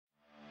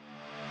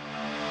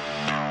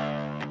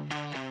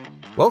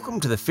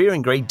Welcome to the Fear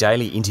and Greed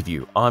Daily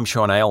Interview. I'm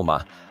Sean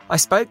Aylmer. I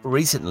spoke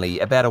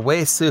recently about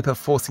Aware Super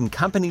forcing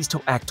companies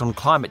to act on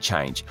climate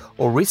change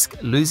or risk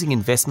losing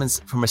investments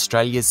from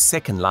Australia's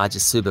second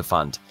largest super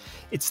fund.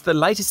 It's the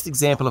latest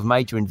example of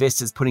major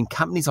investors putting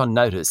companies on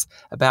notice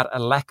about a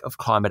lack of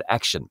climate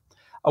action.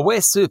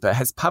 Aware Super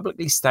has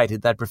publicly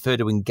stated they'd prefer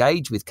to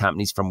engage with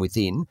companies from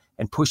within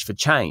and push for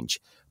change,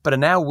 but are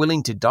now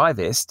willing to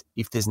divest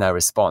if there's no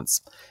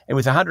response. And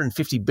with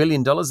 $150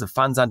 billion of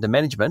funds under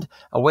management,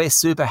 Aware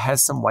Super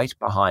has some weight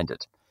behind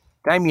it.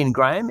 Damien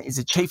Graham is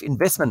the Chief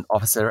Investment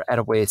Officer at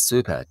Aware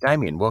Super.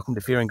 Damien, welcome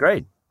to Fear and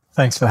Greed.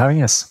 Thanks for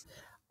having us.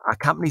 Are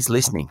companies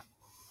listening?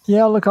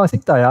 Yeah, look, I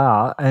think they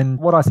are. And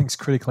what I think is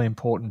critically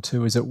important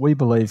too is that we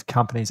believe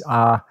companies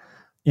are,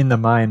 in the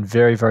main,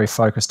 very, very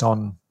focused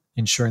on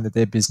ensuring that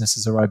their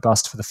businesses are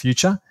robust for the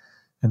future.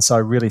 And so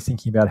really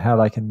thinking about how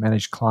they can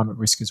manage climate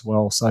risk as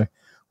well. So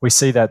we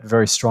see that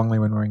very strongly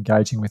when we're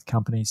engaging with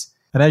companies.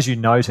 And as you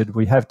noted,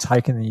 we have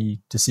taken the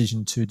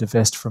decision to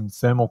divest from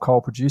thermal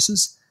coal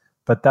producers,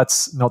 but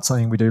that's not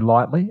something we do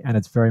lightly, and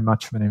it's very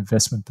much from an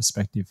investment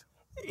perspective.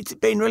 It's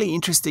been really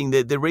interesting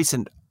that the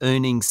recent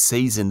earnings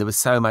season, there was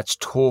so much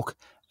talk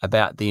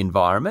about the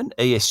environment,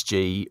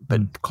 ESG,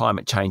 but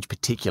climate change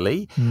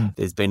particularly.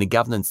 There's been a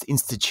Governance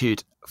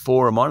Institute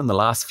forum on in the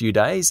last few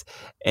days,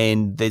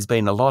 and there's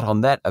been a lot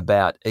on that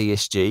about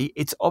ESG.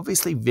 It's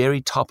obviously very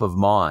top of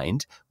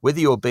mind, whether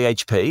you're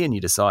BHP and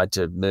you decide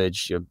to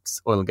merge your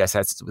oil and gas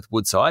assets with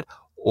Woodside,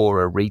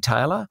 or a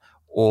retailer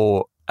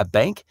or a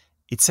bank.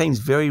 It seems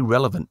very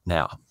relevant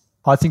now.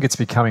 I think it's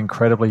become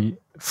incredibly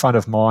front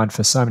of mind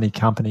for so many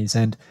companies.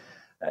 And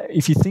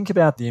if you think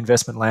about the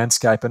investment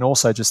landscape and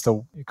also just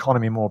the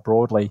economy more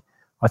broadly,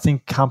 I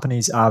think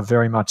companies are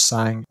very much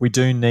saying we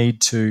do need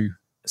to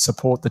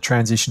support the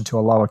transition to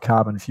a lower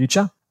carbon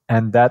future.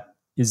 And that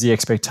is the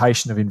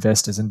expectation of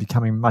investors and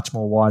becoming much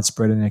more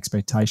widespread in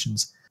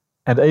expectations.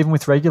 And even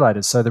with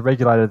regulators, so the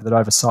regulator that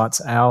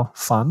oversights our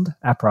fund,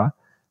 APRA,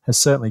 has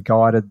certainly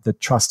guided that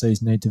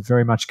trustees need to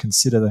very much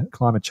consider the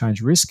climate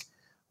change risk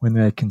when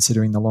they're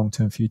considering the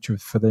long-term future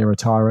for their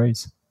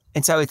retirees.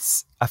 And so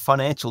it's a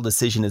financial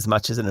decision as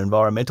much as an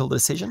environmental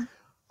decision?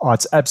 Oh,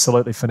 it's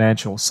absolutely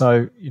financial.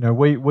 So,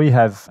 we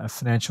have a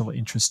financial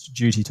interest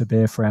duty to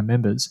bear for our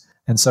members.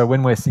 And so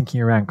when we're thinking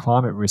around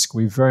climate risk,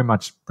 we very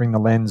much bring the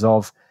lens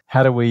of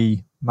how do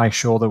we make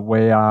sure that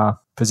we are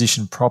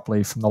positioned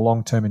properly from the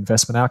long-term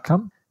investment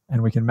outcome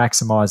and we can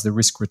maximise the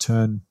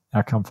risk-return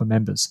outcome for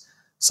members.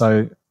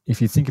 So if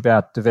you think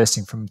about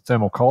divesting from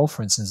thermal coal,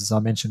 for instance, as I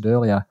mentioned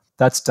earlier,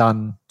 that's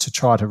done to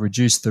try to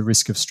reduce the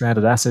risk of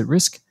stranded asset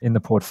risk in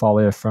the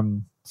portfolio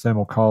from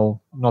thermal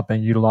coal not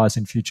being utilised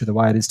in future the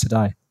way it is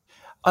today.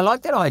 I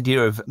like that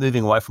idea of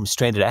moving away from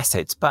stranded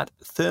assets, but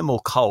thermal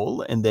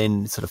coal and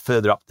then sort of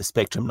further up the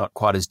spectrum, not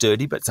quite as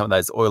dirty, but some of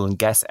those oil and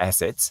gas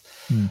assets,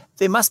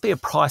 there must be a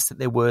price that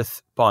they're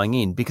worth buying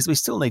in because we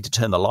still need to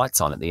turn the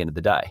lights on at the end of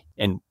the day.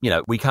 And,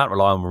 we can't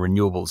rely on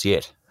renewables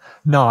yet.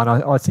 No, and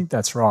I think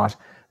that's right.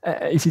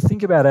 If you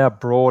think about our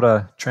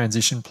broader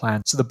transition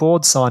plan, so the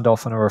board signed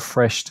off on a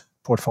refreshed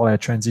portfolio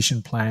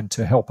transition plan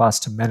to help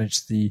us to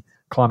manage the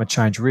climate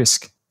change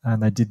risk,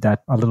 and they did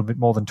that a little bit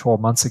more than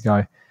 12 months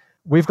ago.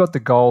 We've got the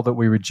goal that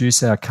we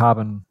reduce our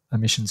carbon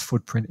emissions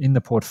footprint in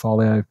the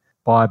portfolio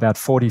by about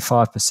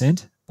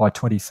 45% by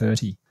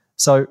 2030.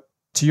 So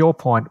to your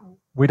point,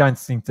 we don't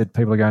think that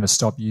people are going to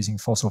stop using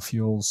fossil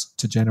fuels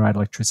to generate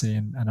electricity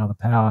and other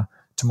power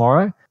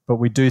tomorrow. But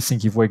we do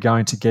think if we're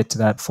going to get to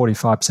that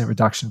 45%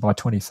 reduction by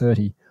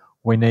 2030,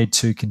 we need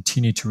to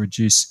continue to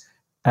reduce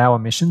our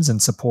emissions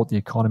and support the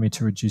economy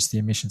to reduce the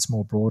emissions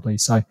more broadly.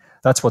 So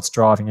that's what's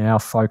driving our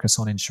focus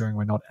on ensuring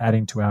we're not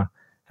adding to our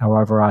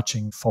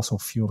overarching fossil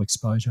fuel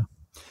exposure.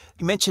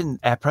 You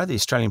mentioned APRA, the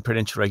Australian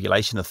Prudential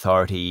Regulation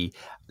Authority,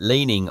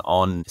 leaning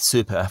on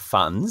super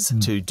funds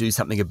to do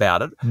something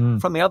about it.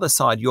 From the other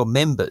side, your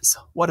members,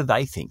 what do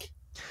they think?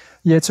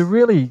 Yeah, it's a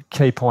really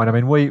key point. I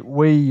mean,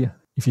 we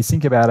if you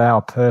think about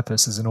our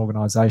purpose as an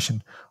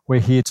organisation,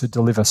 we're here to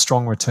deliver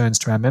strong returns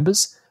to our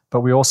members,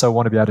 but we also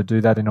want to be able to do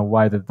that in a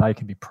way that they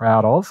can be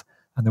proud of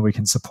and that we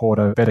can support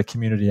a better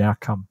community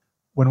outcome.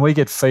 When we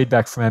get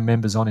feedback from our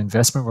members on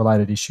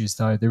investment-related issues,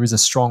 though, there is a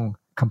strong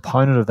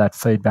component of that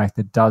feedback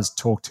that does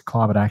talk to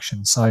climate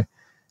action. So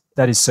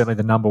that is certainly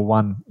the number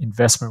one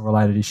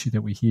investment-related issue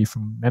that we hear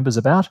from members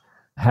about,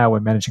 how we're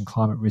managing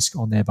climate risk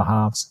on their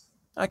behalves.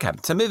 Okay,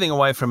 so moving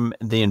away from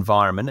the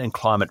environment and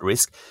climate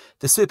risk,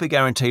 the super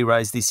guarantee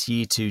rose this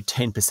year to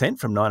 10%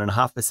 from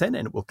 9.5%, and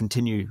it will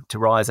continue to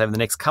rise over the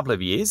next couple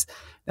of years.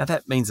 Now,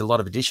 that means a lot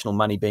of additional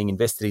money being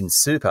invested in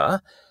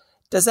super.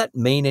 Does that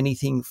mean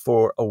anything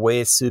for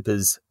Aware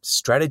Super's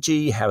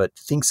strategy, how it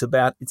thinks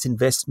about its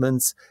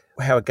investments,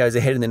 how it goes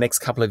ahead in the next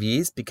couple of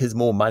years? Because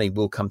more money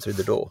will come through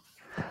the door.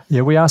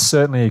 Yeah, we are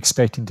certainly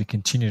expecting to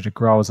continue to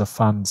grow as a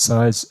fund.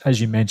 So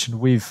as you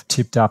mentioned, we've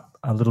tipped up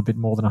a little bit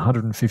more than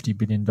 $150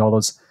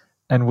 billion.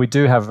 And we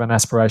do have an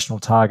aspirational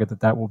target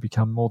that will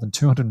become more than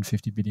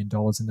 $250 billion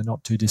in the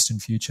not too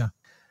distant future.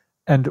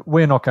 And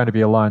we're not going to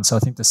be alone. So I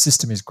think the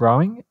system is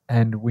growing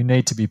and we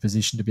need to be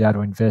positioned to be able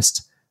to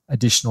invest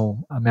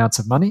additional amounts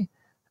of money.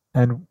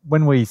 And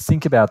when we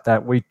think about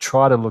that, we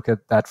try to look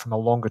at that from a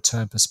longer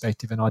term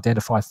perspective and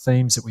identify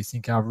themes that we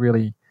think are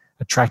really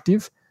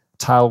attractive,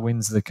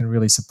 tailwinds that can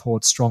really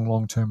support strong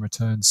long-term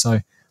returns. So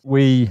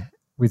we,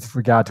 with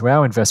regard to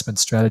our investment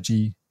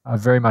strategy, are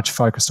very much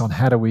focused on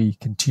how do we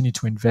continue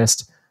to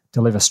invest,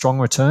 deliver strong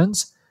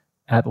returns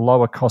at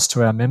lower cost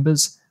to our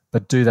members,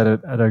 but do that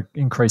at an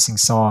increasing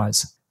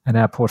size. And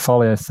our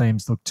portfolio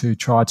themes look to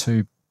try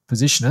to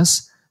position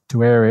us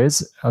to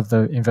areas of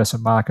the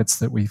investment markets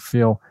that we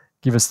feel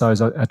give us those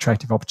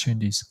attractive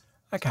opportunities.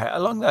 Okay,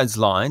 along those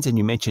lines, and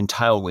you mentioned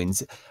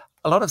tailwinds,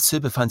 a lot of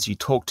super funds you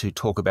talk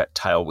about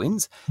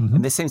tailwinds,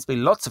 and there seems to be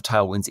lots of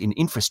tailwinds in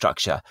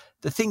infrastructure.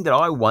 The thing that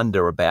I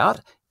wonder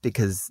about,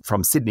 because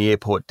from Sydney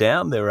Airport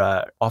down, there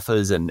are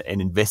offers and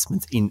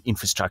investments in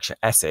infrastructure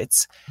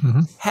assets.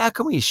 How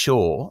can we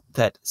assure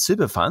that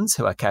super funds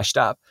who are cashed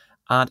up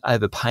aren't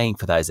overpaying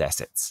for those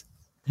assets?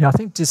 Yeah, I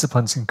think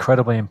discipline's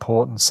incredibly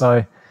important.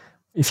 So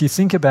if you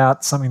think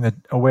about something that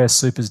Aware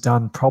Super's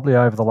done probably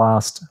over the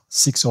last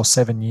 6 or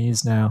 7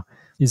 years now,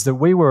 is that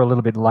we were a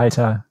little bit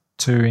later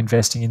to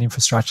investing in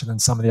infrastructure than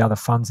some of the other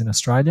funds in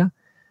Australia.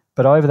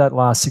 But over that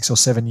last 6 or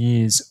 7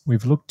 years,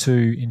 we've looked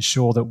to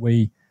ensure that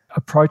we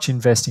approach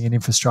investing in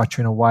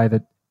infrastructure in a way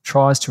that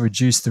tries to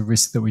reduce the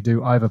risk that we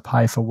do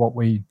overpay for what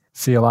we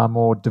feel are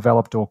more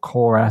developed or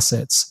core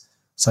assets.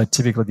 So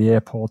typically the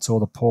airports or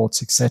the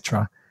ports,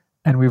 etc.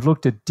 And we've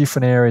looked at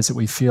different areas that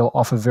we feel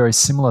offer very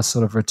similar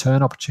sort of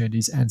return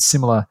opportunities and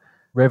similar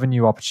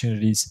revenue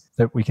opportunities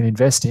that we can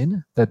invest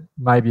in that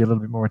may be a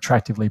little bit more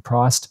attractively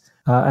priced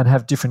and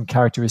have different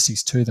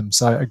characteristics to them.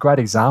 So a great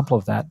example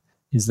of that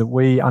is that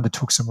we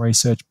undertook some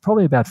research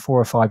probably about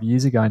 4 or 5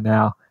 years ago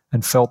now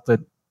and felt that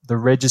the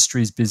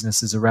registries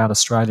businesses around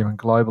Australia and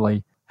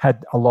globally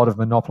had a lot of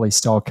monopoly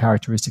style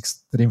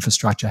characteristics that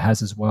infrastructure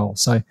has as well.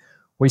 So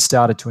we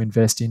started to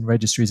invest in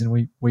registries,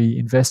 and we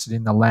invested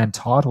in the Land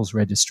Titles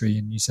Registry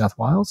in New South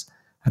Wales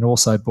and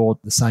also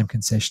bought the same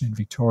concession in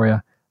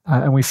Victoria.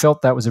 And we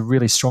felt that was a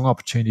really strong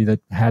opportunity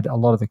that had a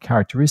lot of the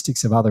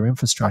characteristics of other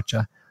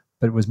infrastructure,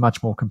 but it was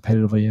much more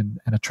competitively and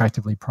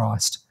attractively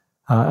priced.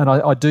 And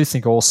I do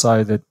think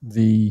also that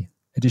the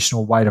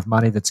additional weight of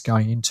money that's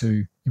going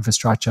into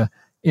infrastructure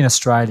in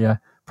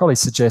Australia probably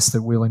suggests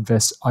that we'll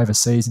invest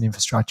overseas in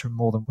infrastructure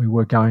more than we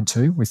were going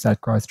to, with that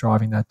growth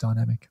driving that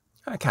dynamic.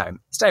 Okay,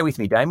 stay with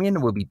me,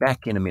 Damien. We'll be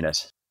back in a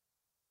minute.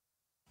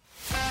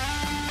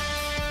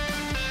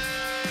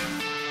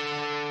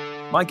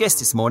 My guest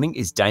this morning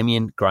is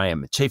Damien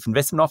Graham, Chief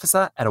Investment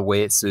Officer at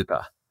Aware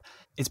Super.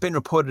 It's been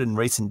reported in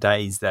recent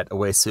days that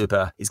Aware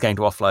Super is going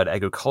to offload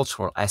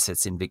agricultural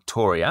assets in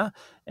Victoria,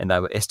 and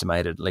they were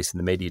estimated, at least in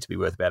the media, to be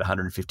worth about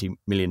 $150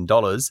 million.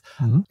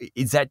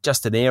 Is that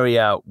just an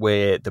area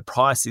where the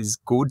price is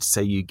good, so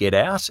you get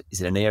out?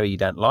 Is it an area you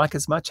don't like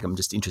as much? I'm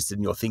just interested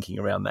in your thinking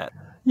around that.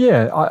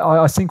 Yeah,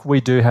 I think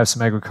we do have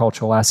some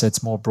agricultural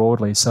assets more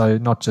broadly, so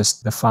not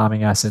just the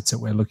farming assets that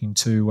we're looking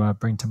to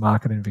bring to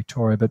market in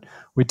Victoria, but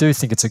we do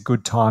think it's a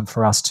good time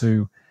for us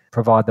to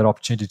provide that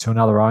opportunity to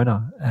another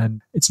owner.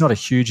 And it's not a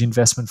huge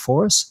investment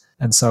for us.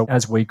 And so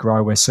as we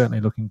grow, we're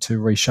certainly looking to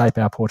reshape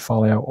our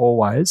portfolio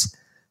always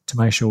to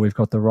make sure we've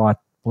got the right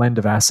blend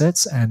of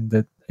assets and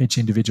that each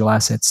individual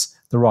asset's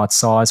the right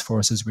size for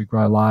us as we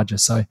grow larger.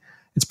 So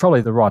it's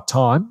probably the right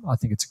time. I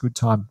think it's a good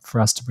time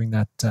for us to bring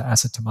that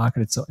asset to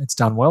market. It's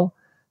done well.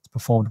 It's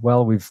performed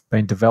well. We've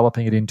been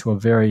developing it into a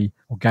very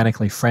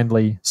organically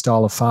friendly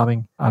style of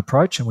farming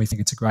approach, and we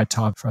think it's a great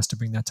time for us to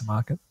bring that to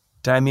market.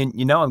 Damien,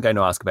 you know I'm going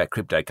to ask about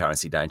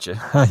cryptocurrency, don't you?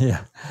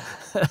 Yeah.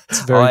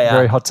 It's a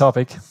very hot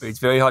topic. It's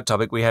a very hot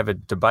topic. We have a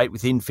debate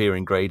within Fear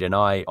and Greed, and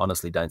I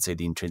honestly don't see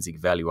the intrinsic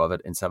value of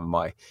it, and some of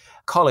my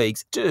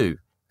colleagues do.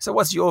 So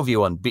what's your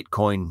view on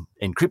Bitcoin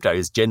and crypto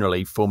as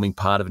generally forming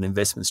part of an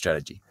investment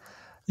strategy?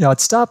 Yeah,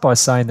 I'd start by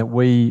saying that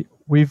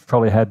we've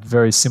probably had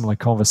very similar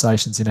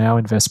conversations in our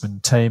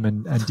investment team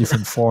and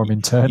different forum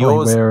internally.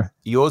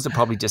 Yours are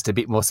probably just a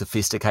bit more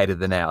sophisticated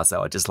than ours,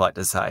 though, I'd just like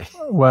to say.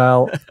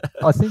 Well,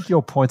 I think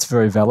your point's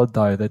very valid,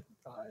 though, that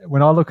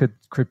when I look at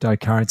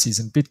cryptocurrencies,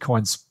 and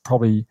Bitcoin's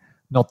probably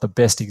not the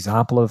best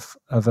example of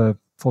a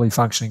fully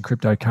functioning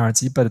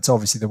cryptocurrency, but it's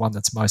obviously the one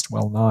that's most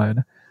well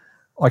known.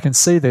 I can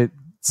see that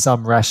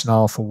some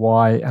rationale for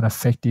why an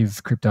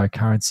effective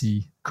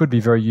cryptocurrency could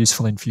be very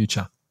useful in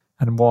future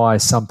and why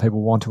some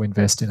people want to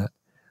invest in it.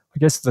 I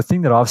guess the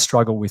thing that I've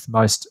struggled with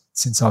most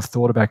since I've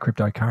thought about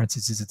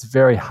cryptocurrencies is it's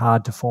very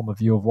hard to form a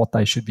view of what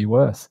they should be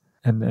worth.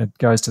 And it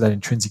goes to that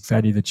intrinsic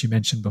value that you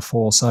mentioned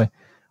before. So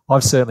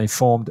I've certainly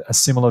formed a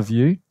similar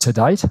view to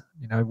date.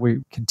 You know,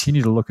 we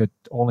continue to look at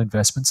all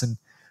investments, and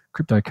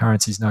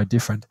cryptocurrency is no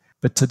different.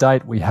 But to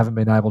date, we haven't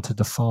been able to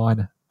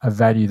define a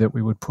value that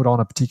we would put on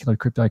a particular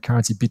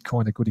cryptocurrency,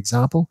 Bitcoin a good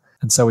example.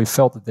 And so we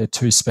felt that they're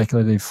too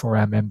speculative for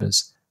our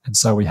members. And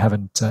so we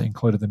haven't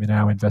included them in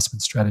our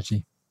investment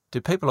strategy.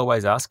 Do people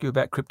always ask you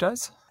about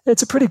cryptos?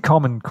 It's a pretty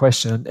common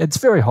question. It's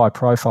very high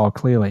profile,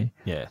 clearly.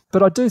 Yeah.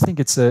 But I do think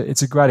it's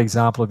a great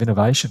example of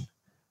innovation.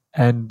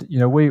 And, you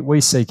know,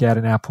 we seek out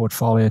in our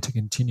portfolio to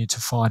continue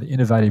to find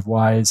innovative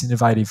ways,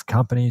 innovative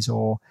companies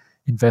or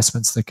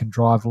investments that can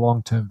drive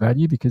long-term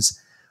value, because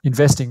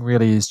investing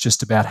really is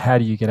just about how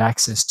do you get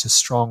access to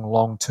strong,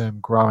 long-term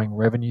growing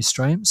revenue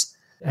streams.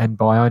 And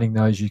by owning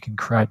those, you can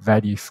create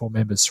value for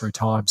members through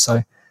time.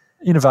 So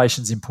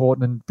innovation is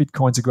important, and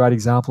Bitcoin's a great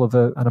example of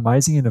an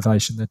amazing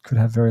innovation that could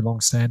have very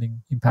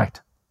long-standing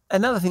impact.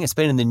 Another thing that's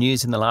been in the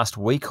news in the last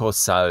week or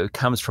so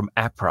comes from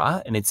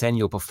APRA and its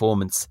annual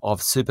performance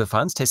of super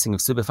funds, testing of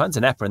super funds.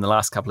 And APRA in the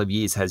last couple of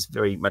years has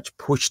very much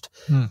pushed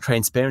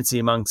transparency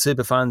among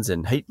super funds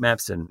and heat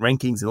maps and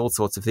rankings and all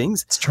sorts of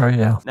things. It's true,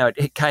 yeah. Now,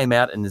 it came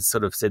out and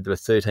sort of said there were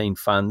 13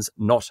 funds,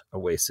 not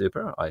Aware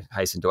Super, I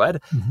hasten to add,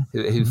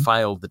 who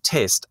failed the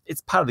test.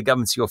 It's part of the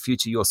government's Your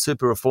Future, Your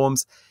Super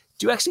reforms.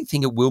 Do you actually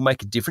think it will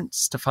make a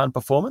difference to fund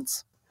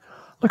performance?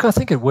 Look, I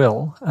think it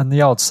will. And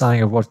the old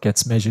saying of what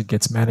gets measured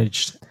gets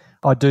managed.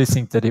 I do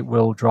think that it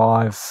will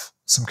drive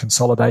some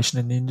consolidation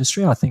in the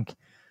industry. I think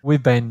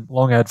we've been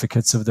long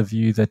advocates of the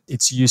view that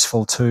it's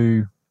useful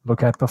to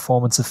look at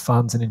performance of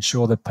funds and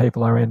ensure that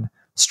people are in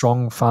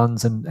strong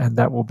funds, and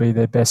that will be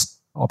their best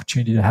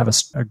opportunity to have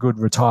a good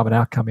retirement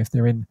outcome if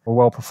they're in a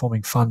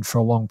well-performing fund for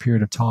a long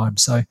period of time.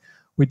 So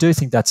we do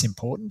think that's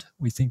important.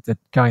 We think that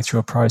going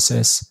through a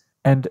process,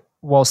 and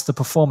whilst the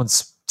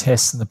performance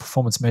tests and the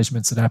performance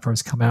measurements that APRA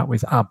has come out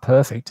with aren't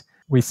perfect,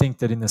 we think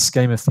that in the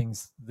scheme of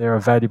things, they're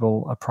a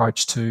valuable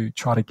approach to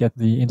try to get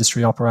the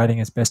industry operating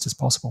as best as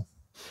possible.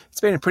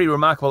 It's been a pretty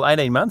remarkable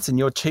 18 months, and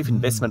you're Chief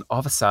Investment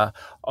Officer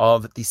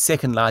of the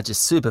second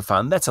largest super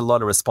fund. That's a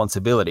lot of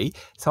responsibility.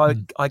 So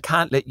I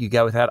can't let you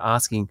go without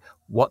asking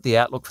what the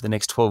outlook for the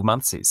next 12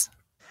 months is.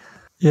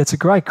 Yeah, it's a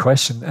great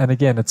question. And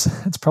again, it's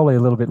probably a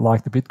little bit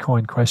like the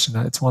Bitcoin question.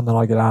 It's one that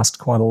I get asked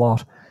quite a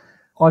lot.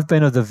 I've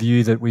been of the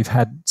view that we've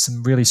had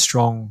some really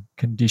strong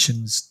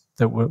conditions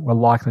that were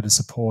likely to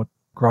support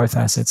growth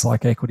assets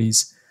like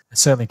equities,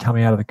 certainly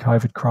coming out of the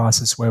COVID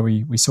crisis, where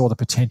we saw the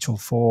potential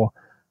for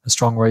a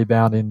strong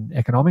rebound in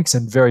economics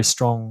and very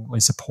strongly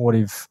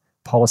supportive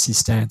policy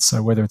stance.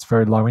 So whether it's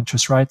very low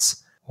interest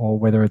rates or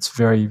whether it's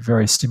very,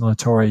 very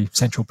stimulatory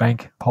central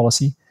bank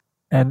policy.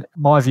 And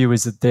my view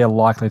is that they're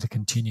likely to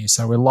continue.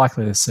 So we're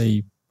likely to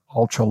see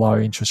ultra low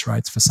interest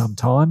rates for some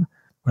time.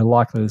 We're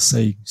likely to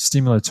see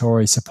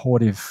stimulatory,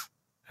 supportive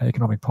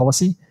economic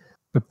policy,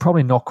 but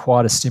probably not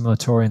quite as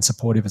stimulatory and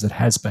supportive as it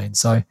has been.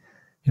 So,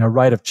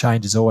 rate of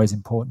change is always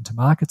important to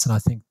markets, and I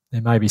think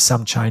there may be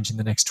some change in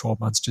the next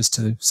 12 months just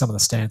to some of the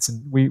stance.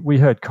 And we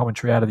heard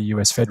commentary out of the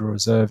US Federal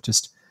Reserve,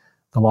 just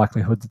the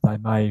likelihood that they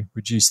may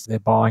reduce their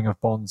buying of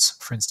bonds,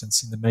 for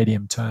instance, in the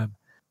medium term.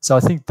 So I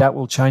think that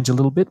will change a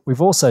little bit.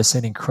 We've also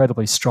seen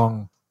incredibly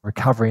strong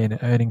recovery in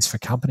earnings for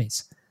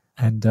companies.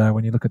 And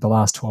when you look at the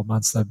last 12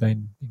 months, they've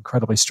been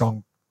incredibly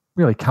strong,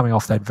 really coming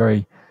off that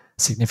very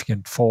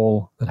significant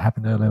fall that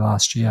happened early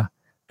last year.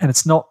 And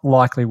it's not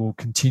likely we'll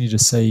continue to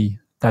see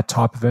that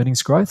type of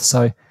earnings growth.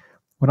 So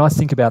when I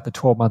think about the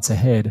 12 months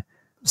ahead,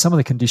 some of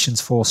the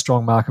conditions for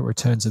strong market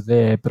returns are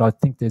there, but I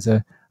think there's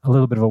a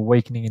little bit of a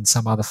weakening in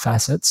some other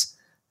facets,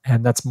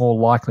 and that's more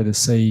likely to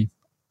see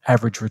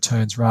average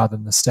returns rather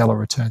than the stellar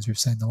returns we've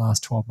seen in the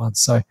last 12 months.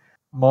 So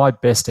my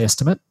best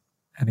estimate,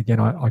 and again,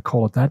 I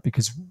call it that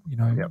because,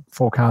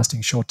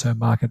 forecasting short-term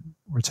market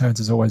returns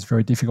is always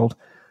very difficult,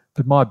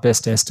 but my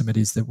best estimate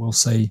is that we'll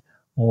see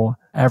more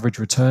average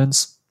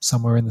returns,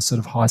 somewhere in the sort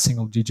of high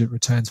single-digit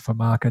returns for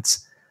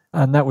markets.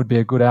 And that would be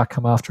a good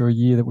outcome after a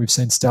year that we've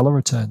seen stellar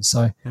returns.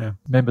 So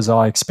members,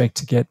 I expect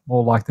to get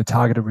more like the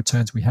targeted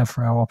returns we have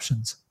for our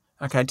options.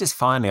 Okay, just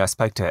finally, I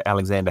spoke to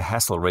Alexander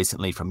Hassel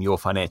recently from Your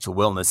Financial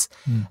Wellness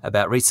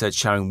about research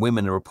showing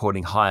women are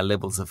reporting higher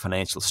levels of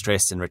financial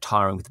stress and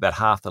retiring with about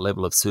half the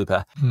level of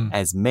super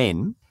as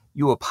men.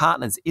 You were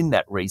partners in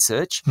that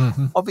research.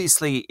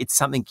 Obviously, it's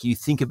something you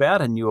think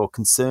about and you're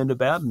concerned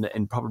about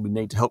and probably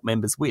need to help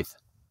members with.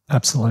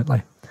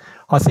 Absolutely.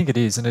 I think it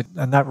is.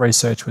 And that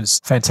research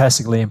was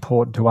fantastically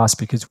important to us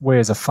because we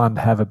as a fund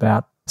have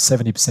about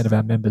 70% of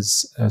our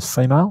members as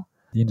female.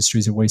 The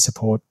industries that we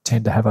support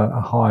tend to have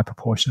a higher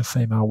proportion of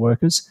female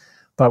workers,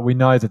 but we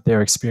know that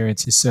their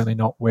experience is certainly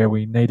not where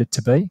we need it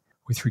to be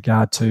with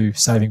regard to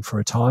saving for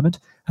retirement.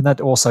 And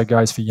that also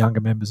goes for younger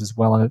members as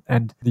well.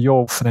 And the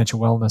Your Financial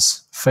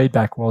Wellness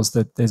feedback was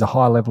that there's a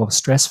high level of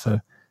stress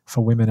for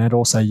women and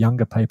also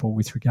younger people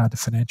with regard to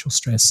financial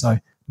stress. So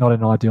not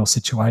an ideal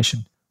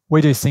situation.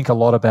 We do think a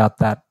lot about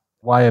that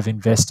way of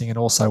investing and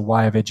also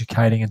way of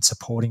educating and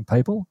supporting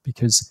people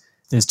because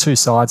there's two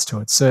sides to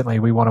it. Certainly,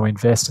 we want to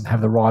invest and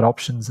have the right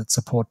options that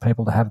support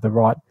people to have the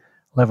right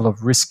level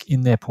of risk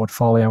in their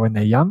portfolio when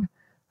they're young,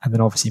 and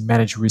then obviously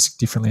manage risk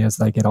differently as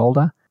they get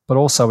older. But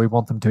also we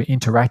want them to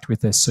interact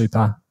with their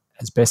super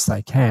as best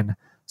they can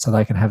so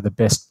they can have the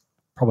best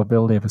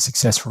probability of a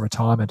successful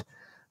retirement.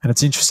 And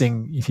it's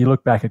interesting, if you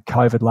look back at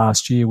COVID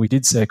last year, we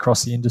did see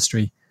across the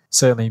industry,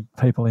 certainly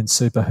people in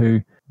super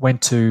who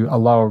went to a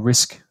lower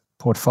risk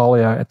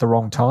portfolio at the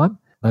wrong time.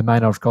 They may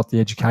not have got the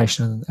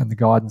education and the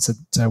guidance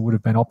that would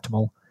have been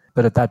optimal.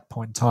 But at that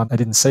point in time, they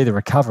didn't see the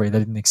recovery. They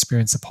didn't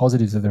experience the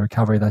positives of the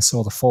recovery. They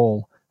saw the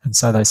fall. And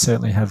so they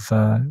certainly have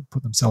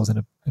put themselves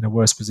in a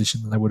worse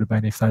position than they would have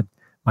been if they'd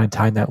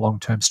maintained that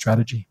long-term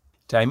strategy.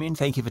 Damien,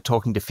 thank you for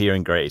talking to Fear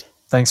and Greed.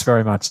 Thanks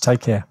very much.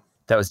 Take care.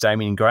 That was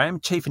Damien Graham,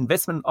 Chief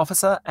Investment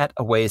Officer at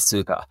Aware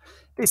Super.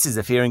 This is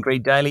a Fear and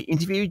Greed Daily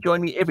interview.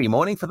 Join me every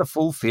morning for the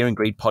full Fear and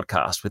Greed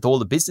podcast with all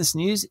the business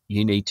news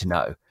you need to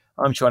know.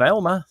 I'm Sean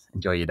Aylmer.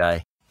 Enjoy your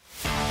day.